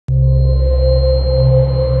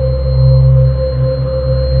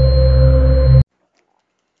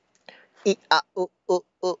I a o o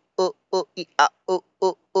o o o I a o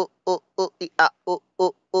o o o o I a o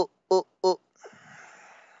o o o o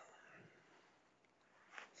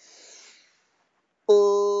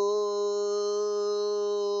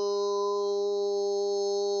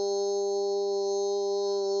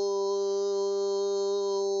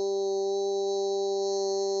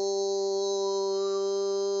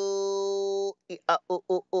I a o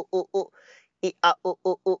o o o o I a o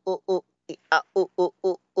o o o o I a o o o o o I a o o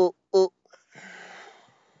o o o I a o o o o o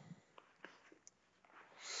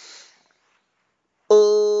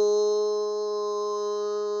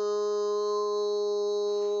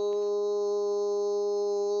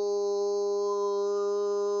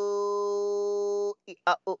I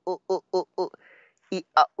a o o o o o I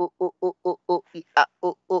a o o o o o I a o o o o o I a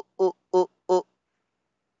o o o o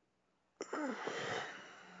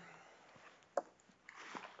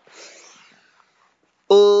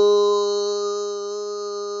o.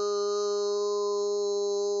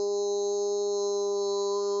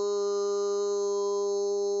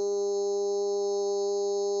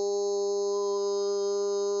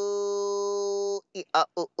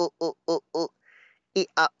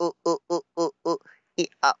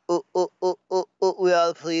 We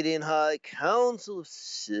are the Pleiadian High Council of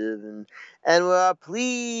Seven, and we are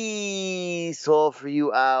pleased to offer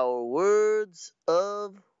you our words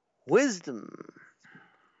of wisdom.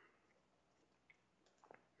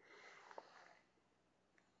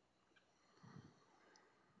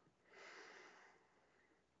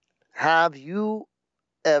 Have you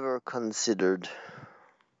ever considered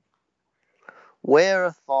where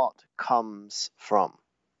a thought comes from?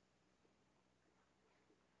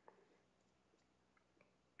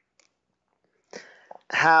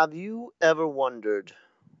 Have you ever wondered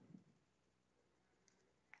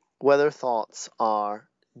whether thoughts are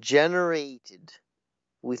generated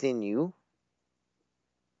within you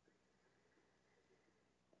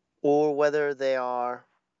or whether they are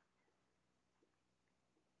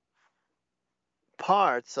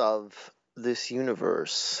parts of this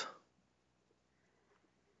universe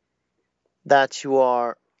that you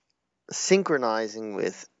are synchronizing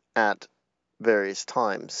with at various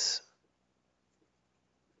times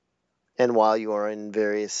and while you are in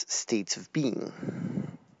various states of being?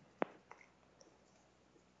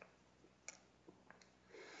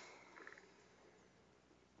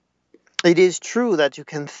 It is true that you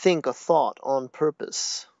can think a thought on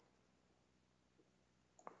purpose,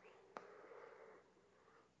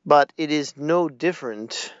 but it is no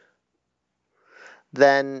different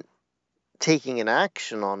than taking an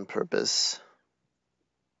action on purpose.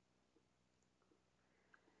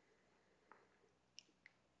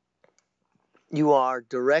 You are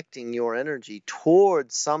directing your energy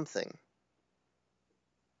towards something,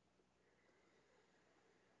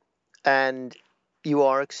 and you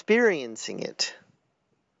are experiencing it.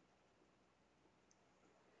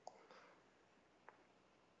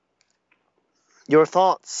 Your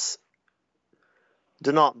thoughts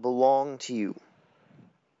do not belong to you.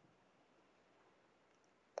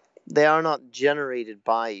 They are not generated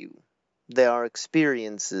by you. They are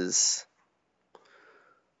experiences,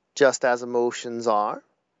 just as emotions are,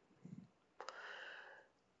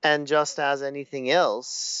 and just as anything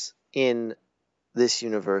else in this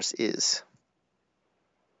universe is.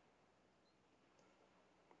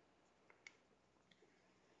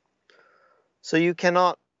 So you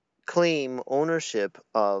cannot claim ownership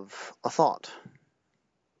of a thought.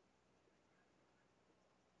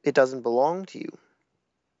 It doesn't belong to you.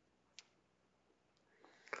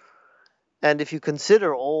 And if you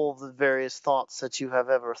consider all the various thoughts that you have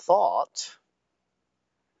ever thought,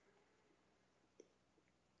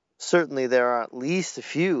 certainly there are at least a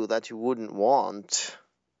few that you wouldn't want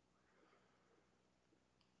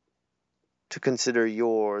to consider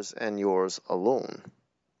yours and yours alone.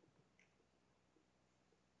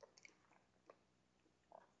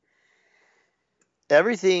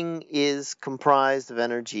 Everything is comprised of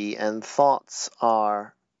energy, and thoughts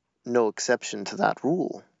are no exception to that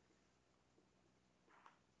rule.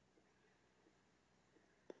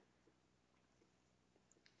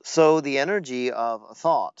 So the energy of a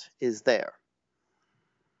thought is there.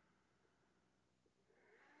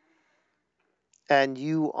 And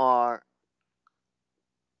you are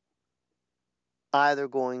either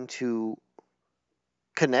going to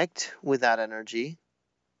connect with that energy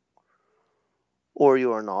or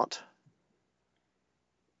you are not.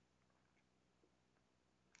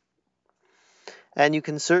 And you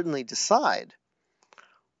can certainly decide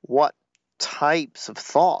what types of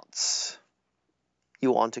thoughts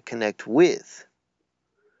you want to connect with,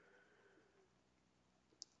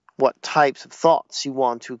 what types of thoughts you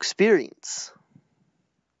want to experience.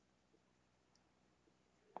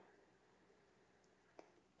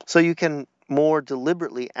 So you can more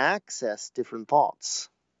deliberately access different thoughts.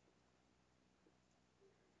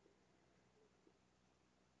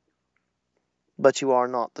 But you are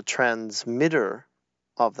not the transmitter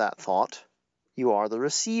of that thought. You are the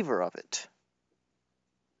receiver of it.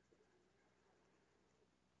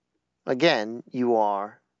 Again, you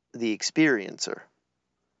are the experiencer.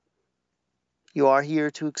 You are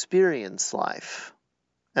here to experience life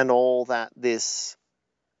and all that this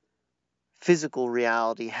physical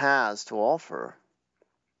reality has to offer.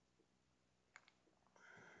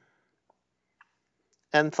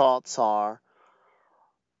 And thoughts are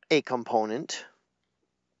a component,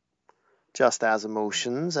 just as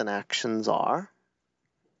emotions and actions are.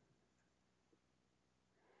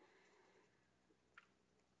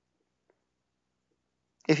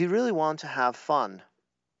 If you really want to have fun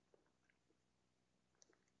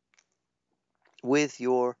with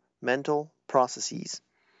your mental processes,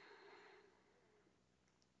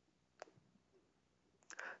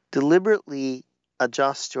 deliberately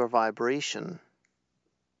adjust your vibration,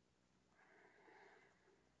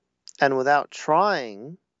 and without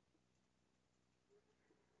trying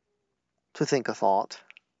to think a thought,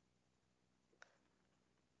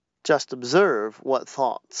 just observe what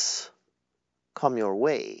thoughts come your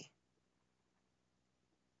way.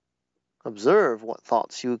 Observe what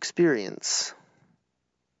thoughts you experience.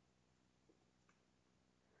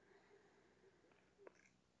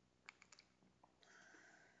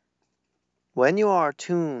 When you are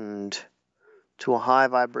tuned to a high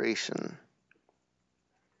vibration,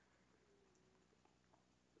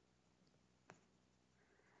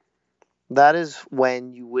 that is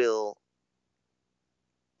when you will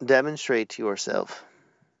demonstrate to yourself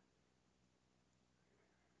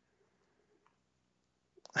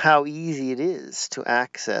how easy it is to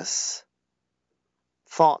access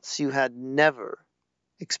thoughts you had never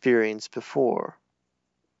experienced before.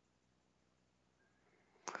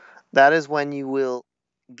 That is when you will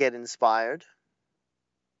get inspired,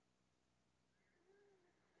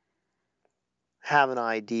 have an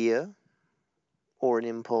idea or an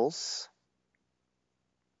impulse,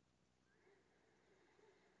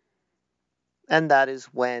 and that is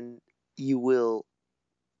when you will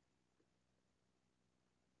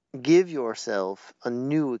give yourself a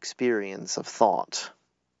new experience of thought.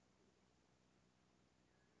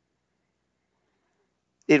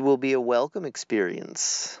 It will be a welcome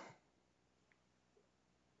experience.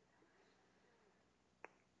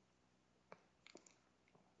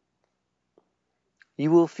 You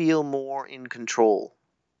will feel more in control.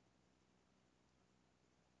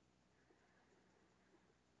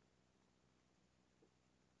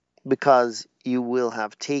 Because you will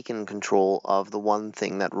have taken control of the one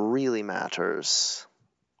thing that really matters,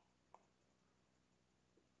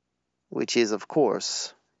 which is, of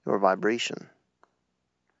course, your vibration.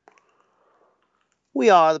 We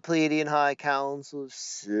are the Pleiadian High Council of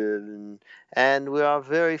 7, and we are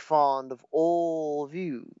very fond of all of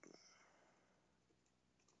you.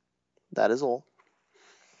 That is all.